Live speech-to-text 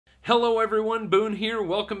Hello everyone, Boone here.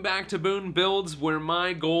 Welcome back to Boone Builds, where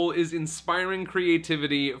my goal is inspiring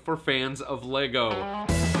creativity for fans of Lego.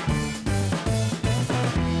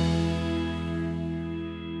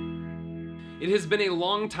 It has been a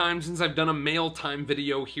long time since I've done a mail time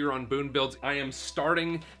video here on Boone Builds. I am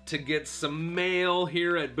starting to get some mail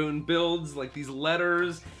here at Boone Builds, like these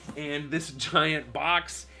letters and this giant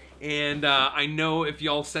box. And I know if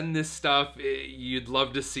y'all send this stuff, you'd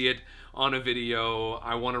love to see it on a video.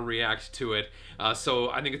 I want to react to it.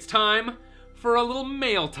 So I think it's time for a little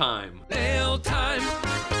mail time. Mail time.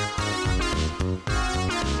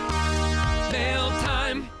 Mail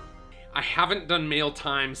time. I haven't done mail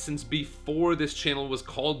time since before this channel was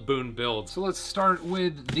called Boone Builds. So let's start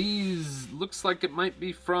with these. Looks like it might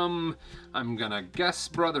be from, I'm gonna guess,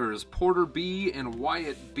 brothers Porter B and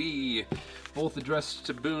Wyatt B. Both addressed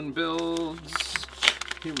to Boone Builds.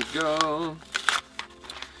 Here we go.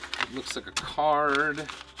 It looks like a card.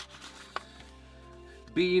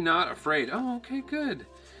 Be not afraid. Oh, okay, good.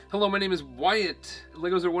 Hello, my name is Wyatt.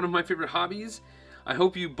 Legos are one of my favorite hobbies. I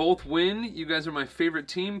hope you both win. You guys are my favorite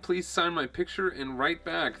team. Please sign my picture and write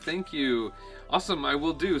back. Thank you. Awesome, I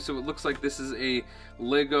will do. So it looks like this is a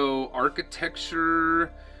Lego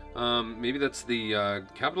architecture. Maybe that's the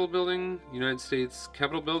Capitol building, United States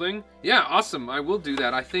Capitol building. Yeah, awesome. I will do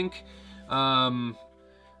that. I think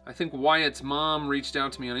Wyatt's mom reached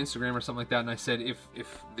out to me on Instagram or something like that, and I said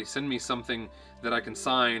if they send me something that I can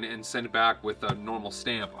sign and send it back with a normal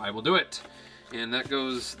stamp, I will do it. And that's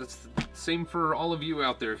the same for all of you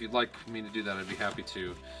out there. If you'd like me to do that, I'd be happy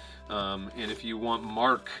to. And if you want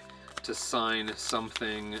Mark to sign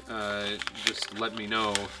something, just let me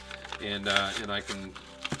know, and I can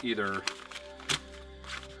either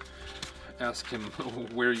ask him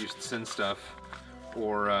where you send stuff,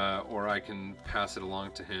 or I can pass it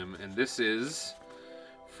along to him. And this is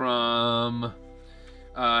from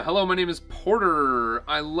hello, my name is Porter.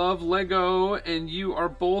 I love Lego, and you are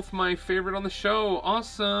both my favorite on the show.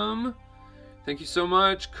 Awesome. Thank you so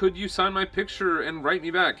much. Could you sign my picture and write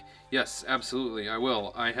me back? Yes, absolutely, I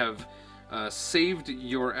will. I have saved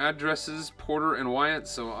your addresses, Porter and Wyatt,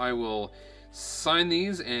 so I will sign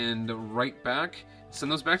these and write back.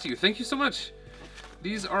 Send those back to you. Thank you so much.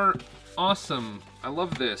 These are awesome. I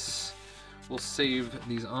love this. We'll save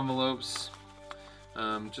these envelopes.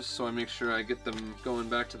 Just so I make sure I get them going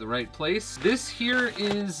back to the right place. This here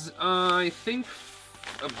is, I think,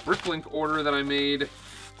 a Bricklink order that I made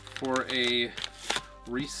for a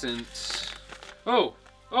recent... Oh,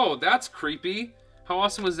 that's creepy. How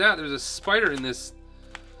awesome was that? There's a spider in this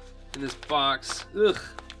box. Ugh.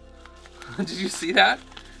 Did you see that?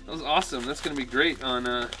 That was awesome. That's gonna be great on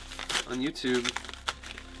YouTube.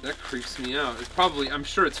 That creeps me out. It's probably, I'm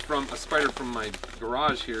sure it's from a spider from my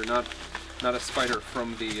garage here, not a spider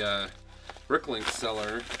from the Bricklink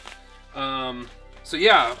seller. So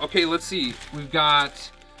yeah, okay, let's see. We've got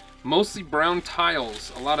mostly brown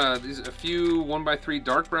tiles. A few 1x3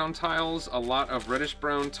 dark brown tiles, a lot of reddish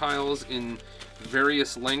brown tiles in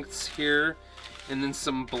various lengths here, and then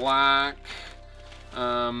some black,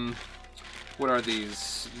 what are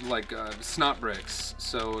these? Like snot bricks.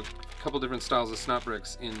 So a couple different styles of snot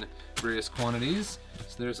bricks in various quantities.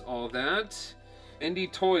 So there's all that.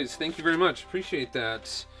 ND Toys, thank you very much. Appreciate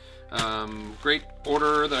that. Great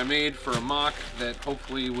order that I made for a mock that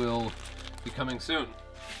hopefully will be coming soon.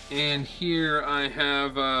 And here I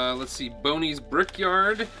have, let's see, Boney's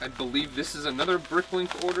Brickyard. I believe this is another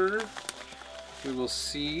Bricklink order. We will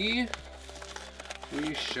see.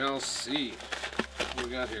 We shall see. What do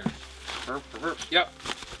we got here? Yep.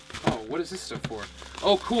 Oh, what is this stuff for?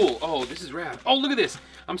 Oh, cool. Oh, this is rad. Oh, look at this.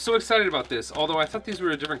 I'm so excited about this. Although I thought these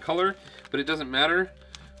were a different color, but it doesn't matter.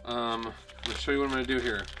 I'm going to show you what I'm going to do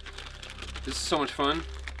here. This is so much fun.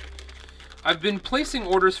 I've been placing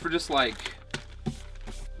orders for just like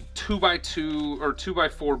 2x2 or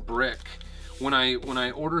 2x4 brick. When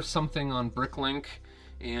I order something on Bricklink,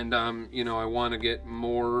 and you know, I want to get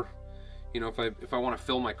more, you know, if I want to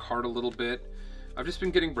fill my cart a little bit, I've just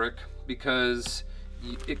been getting brick because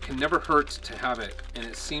it can never hurt to have it, and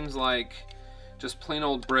it seems like just plain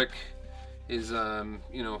old brick is,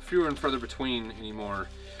 you know, fewer and further between anymore.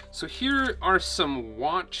 So here are some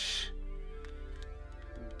watch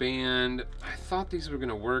band. I thought these were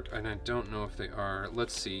gonna work, and I don't know if they are.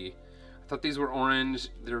 Let's see. I thought these were orange.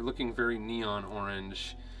 They're looking very neon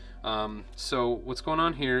orange. So what's going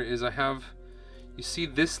on here is I have, you see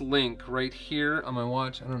this link right here on my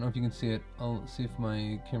watch. I don't know if you can see it. I'll see if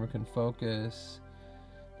my camera can focus.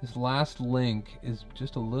 This last link is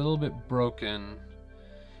just a little bit broken,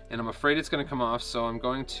 and I'm afraid it's going to come off, so I'm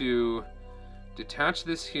going to detach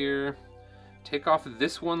this here, take off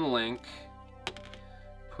this one link,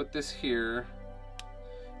 put this here,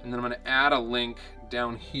 and then I'm going to add a link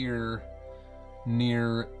down here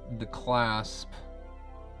near the clasp.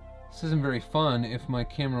 This isn't very fun if my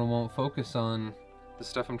camera won't focus on the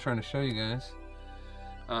stuff I'm trying to show you guys.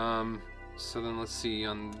 So then let's see,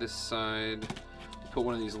 on this side, put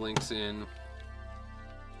one of these links in.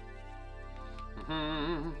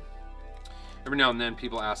 Every now and then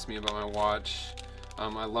people ask me about my watch.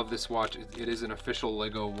 I love this watch. It is an official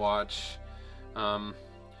Lego watch.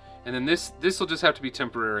 And then this will just have to be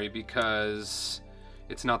temporary because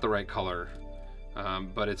it's not the right color.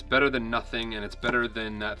 But it's better than nothing, and it's better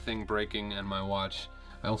than that thing breaking and my watch.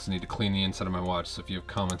 I also need to clean the inside of my watch, so if you have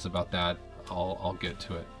comments about that, I'll get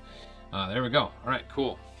to it. There we go. All right,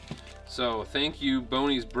 cool. So thank you,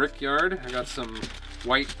 Boney's Brickyard. I got some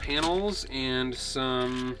white panels and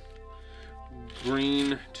some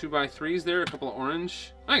green 2x3s there, a couple of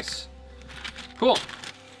orange. Nice. Cool.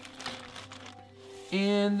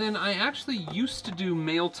 And then I actually used to do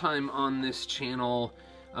mail time on this channel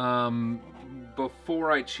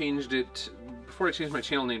before I changed my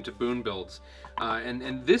channel name to Boone Builds.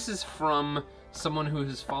 And this is from someone who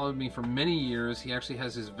has followed me for many years. He actually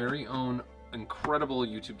has his very own incredible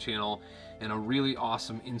YouTube channel and a really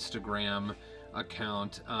awesome Instagram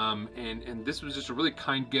account. And this was just a really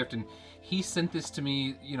kind gift, and he sent this to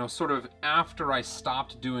me, you know, sort of after I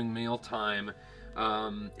stopped doing mail time.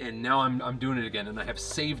 And now I'm doing it again, and I have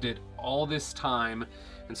saved it all this time.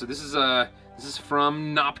 And so this is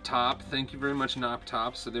from Noptop. Thank you very much,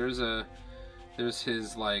 Noptop. So there's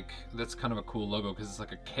his, like, that's kind of a cool logo because it's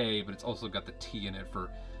like a K, but it's also got the T in it for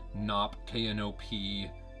Nop,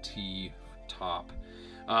 K-N-O-P-T, top.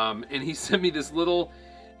 And he sent me this little,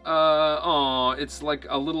 it's like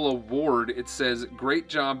a little award. It says, "Great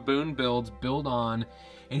job, Boone Builds, build on."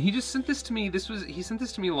 And he just sent this to me. He sent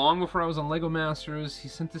this to me long before I was on Lego Masters. He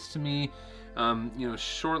sent this to me, you know,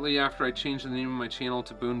 shortly after I changed the name of my channel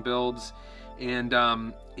to Boone Builds. And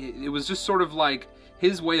it was just sort of like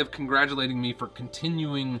his way of congratulating me for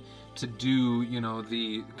continuing to do, you know,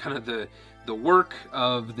 the kind of the work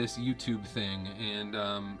of this YouTube thing,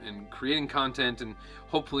 and creating content and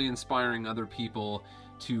hopefully inspiring other people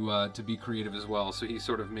to be creative as well. So he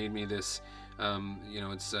sort of made me this, you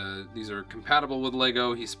know, it's these are compatible with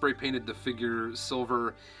Lego. He spray painted the figure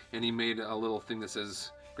silver, and he made a little thing that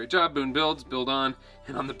says, "Great job, Boone Builds, build on."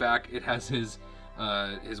 And on the back it has his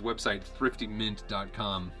website,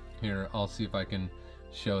 thriftymint.com. Here, I'll see if I can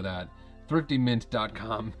show that.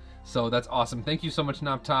 Thriftymint.com. So that's awesome. Thank you so much,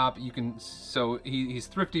 Noptop. You can, so he's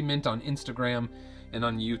Thrifty Mint on Instagram, and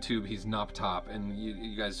on YouTube he's Noptop, and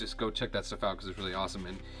you guys just go check that stuff out because it's really awesome.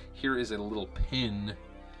 And here is a little pin,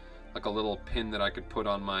 like a little pin that I could put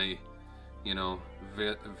on my, you know,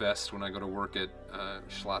 vest when I go to work at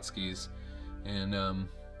Schlotsky's, and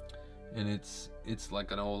it's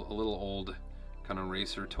like a little old kind of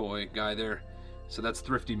racer toy guy there. So that's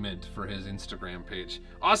Thrifty Mint for his Instagram page.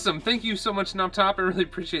 Awesome, thank you so much, Noptop. I really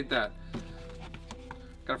appreciate that.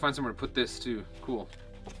 Gotta find somewhere to put this too. Cool.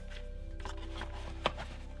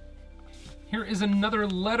 Here is another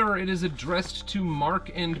letter. It is addressed to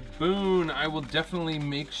Mark and Boone. I will definitely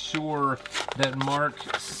make sure that Mark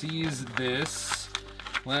sees this.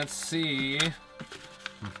 Let's see.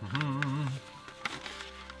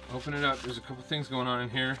 Open it up. There's a couple things going on in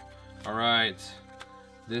here. All right.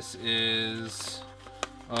 This is,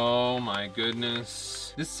 oh my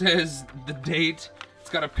goodness. This says the date. It's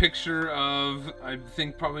got a picture of, I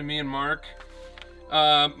think, probably me and Mark.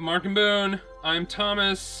 Mark and Boone, I'm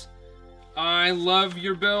Thomas. I love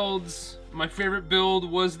your builds. My favorite build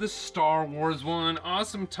was the Star Wars one.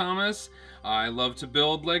 Awesome, Thomas. I love to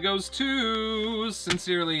build Legos too.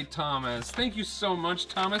 Sincerely, Thomas. Thank you so much,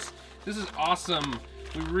 Thomas. This is awesome.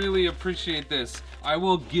 We really appreciate this. I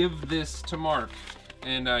will give this to Mark,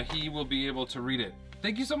 and he will be able to read it.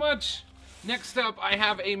 Thank you so much. Next up, I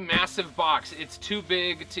have a massive box. It's too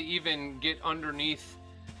big to even get underneath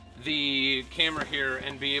the camera here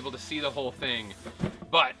and be able to see the whole thing.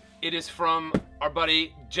 But it is from our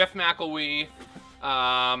buddy, Jeff McElwee.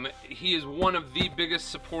 He is one of the biggest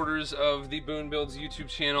supporters of the Boone Builds YouTube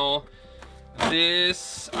channel.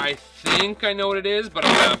 This, I think I know what it is, but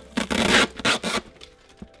I'm gonna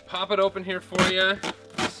pop it open here for you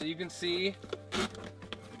so you can see.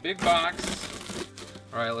 Big box.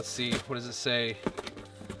 All right, let's see. What does it say?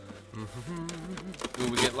 Ooh,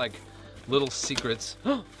 we get like little secrets.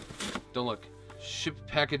 Don't look. Ship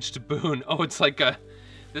package to Boone. Oh, it's like a,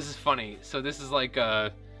 this is funny. So this is like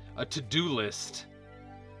a to-do list.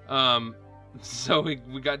 So we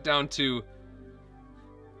got down to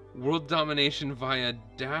world domination via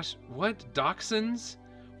dachshunds?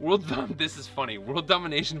 This is funny. World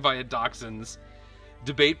domination via dachshunds.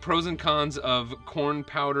 Debate pros and cons of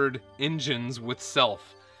corn-powdered engines with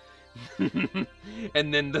self.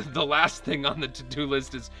 And then the last thing on the to-do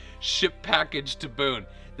list is ship package to Boone.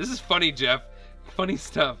 This is funny, Jeff. Funny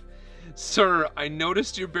stuff. Sir, I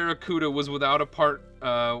noticed your Barracuda was without a port.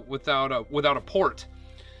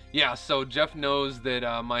 Yeah, so Jeff knows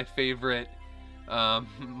that my favorite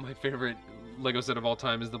Lego set of all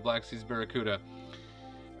time is the Black Seas Barracuda.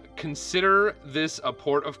 Consider this a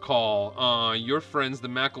port of call. Your friends, the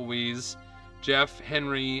McElwees, Jeff,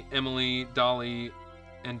 Henry, Emily, Dolly,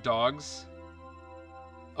 and dogs.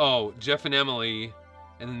 Oh, Jeff and Emily,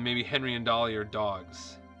 and then maybe Henry and Dolly are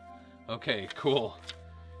dogs. Okay, cool.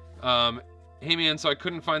 Hey man, so I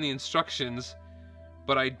couldn't find the instructions,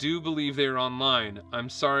 but I do believe they're online. I'm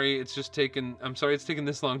sorry it's taken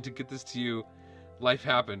this long to get this to you. Life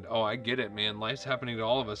happened. Oh, I get it, man. Life's happening to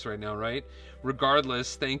all of us right now, right?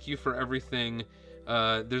 Regardless, thank you for everything.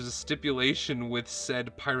 There's a stipulation with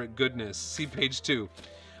said pirate goodness. See page 2.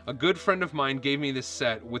 A good friend of mine gave me this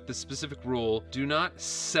set with the specific rule, do not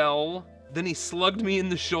sell. Then he slugged me in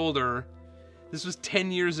the shoulder. This was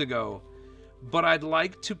 10 years ago. But I'd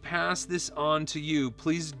like to pass this on to you.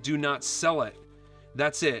 Please do not sell it.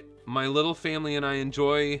 That's it. My little family and I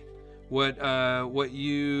enjoy what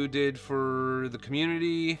you did for the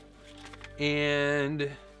community and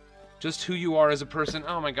just who you are as a person.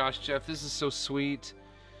 Oh my gosh, Jeff, this is so sweet.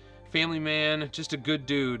 Family man, just a good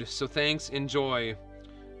dude. So thanks, enjoy.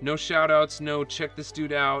 No shout outs, no check this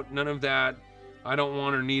dude out, none of that. I don't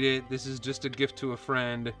want or need it. This is just a gift to a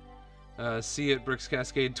friend. See you at Bricks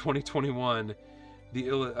Cascade 2021.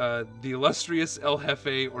 The illustrious El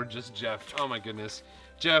Jefe or just Jeff. Oh my goodness.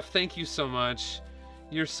 Jeff, thank you so much.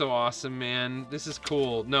 You're so awesome, man. This is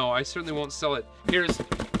cool. No, I certainly won't sell it. This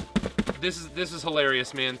is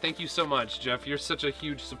hilarious, man. Thank you so much, Jeff. You're such a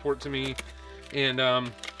huge support to me. And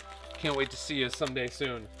can't wait to see you someday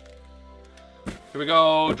soon. Here we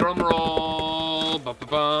go. Drum roll.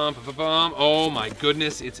 Ba-ba-bum, ba-ba-bum. Oh my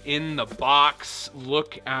goodness, it's in the box.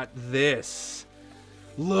 Look at this.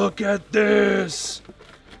 Look at this.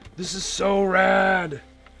 This is so rad.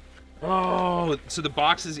 Oh, so the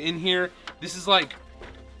box is in here. This is like...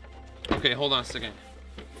 Okay, hold on a second.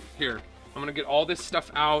 Here, I'm gonna get all this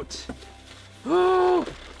stuff out. Oh,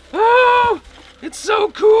 oh, it's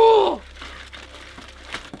so cool.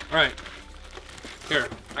 All right, here,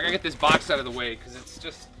 I gotta get this box out of the way because it's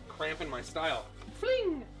just cramping my style.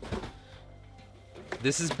 Fling.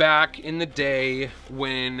 This is back in the day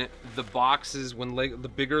when the boxes,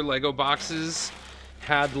 the bigger Lego boxes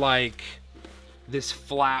had like this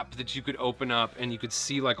flap that you could open up and you could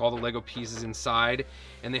see like all the Lego pieces inside,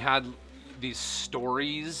 and they had these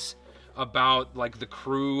stories about like the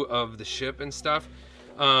crew of the ship and stuff.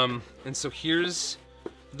 And so here's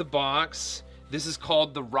the box. This is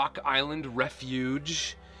called the Rock Island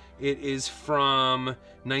Refuge. It is from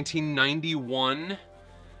 1991.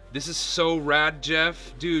 This is so rad,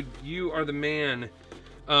 Jeff. Dude, you are the man.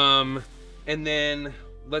 And then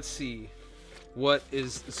let's see. What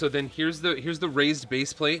is, so then here's the raised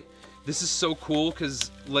base plate. This is so cool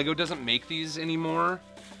because Lego doesn't make these anymore.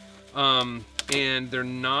 And they're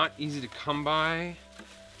not easy to come by.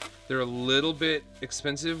 They're a little bit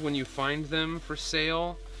expensive when you find them for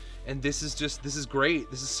sale. And this is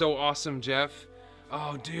great. This is so awesome, Jeff.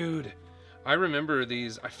 Oh, dude. I remember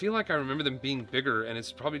these. I feel like I remember them being bigger, and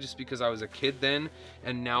it's probably just because I was a kid then,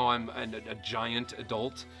 and now I'm a giant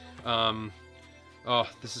adult. Oh,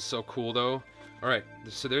 this is so cool, though. All right,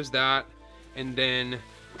 so there's that, and then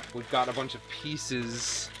we've got a bunch of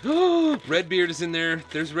pieces. Redbeard is in there.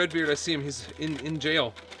 There's Redbeard. I see him. He's in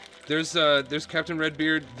jail. There's Captain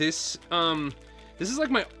Redbeard. This is like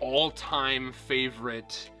my all-time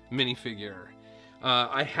favorite minifigure.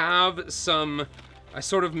 I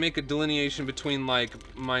sort of make a delineation between like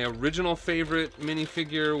my original favorite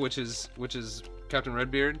minifigure, which is Captain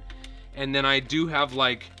Redbeard, and then I do have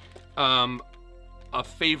like a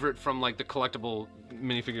favorite from like the collectible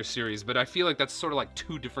minifigure series, but I feel like that's sort of like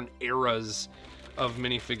two different eras of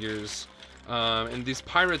minifigures. And these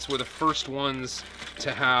pirates were the first ones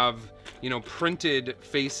to have, you know, printed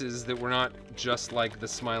faces that were not just like the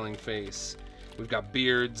smiling face. We've got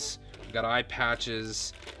beards, we've got eye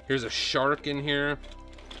patches. Here's a shark in here.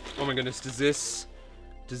 Oh my goodness, does this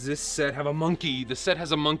set have a monkey? The set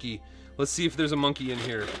has a monkey. Let's see if there's a monkey in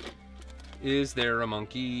here. Is there a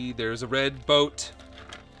monkey? There's a red boat.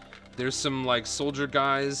 There's some like soldier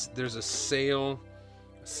guys. There's a sail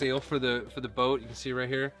for the boat. You can see right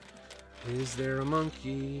here. Is there a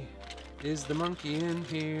monkey? Is the monkey in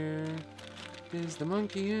here? Is the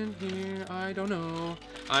monkey in here? I don't know.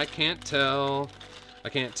 I can't tell. I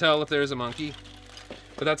can't tell if there's a monkey,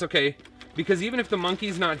 but that's okay. because even if the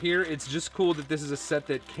monkey's not here, it's just cool that this is a set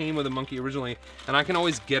that came with a monkey originally, and I can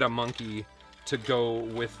always get a monkey to go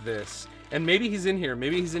with this. And maybe he's in here.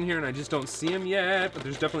 Maybe he's in here and I just don't see him yet, but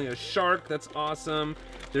there's definitely a shark. That's awesome.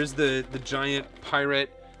 There's the giant pirate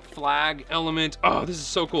flag element. Oh, this is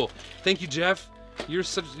so cool. Thank you, Jeff. You're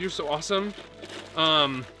so awesome.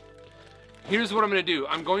 Here's what I'm gonna do.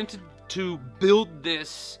 I'm going to build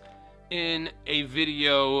this in a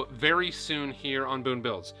video very soon here on Boone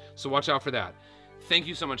Builds. So watch out for that. Thank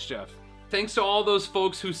you so much, Jeff. Thanks to all those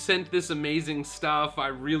folks who sent this amazing stuff. I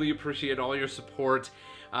really appreciate all your support.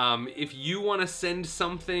 If you want to send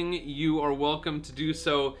something, you are welcome to do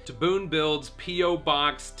so to Boone Builds, P.O.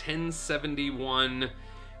 Box 1071,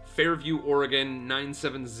 Fairview, Oregon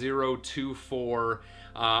 97024.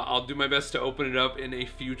 I'll do my best to open it up in a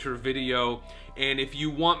future video. And if you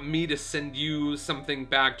want me to send you something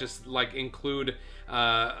back, just like include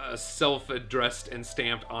a self-addressed and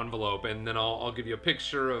stamped envelope, and then I'll give you a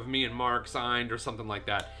picture of me and Mark signed or something like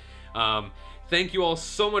that. Thank you all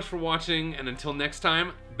so much for watching, and until next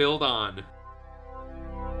time, build on.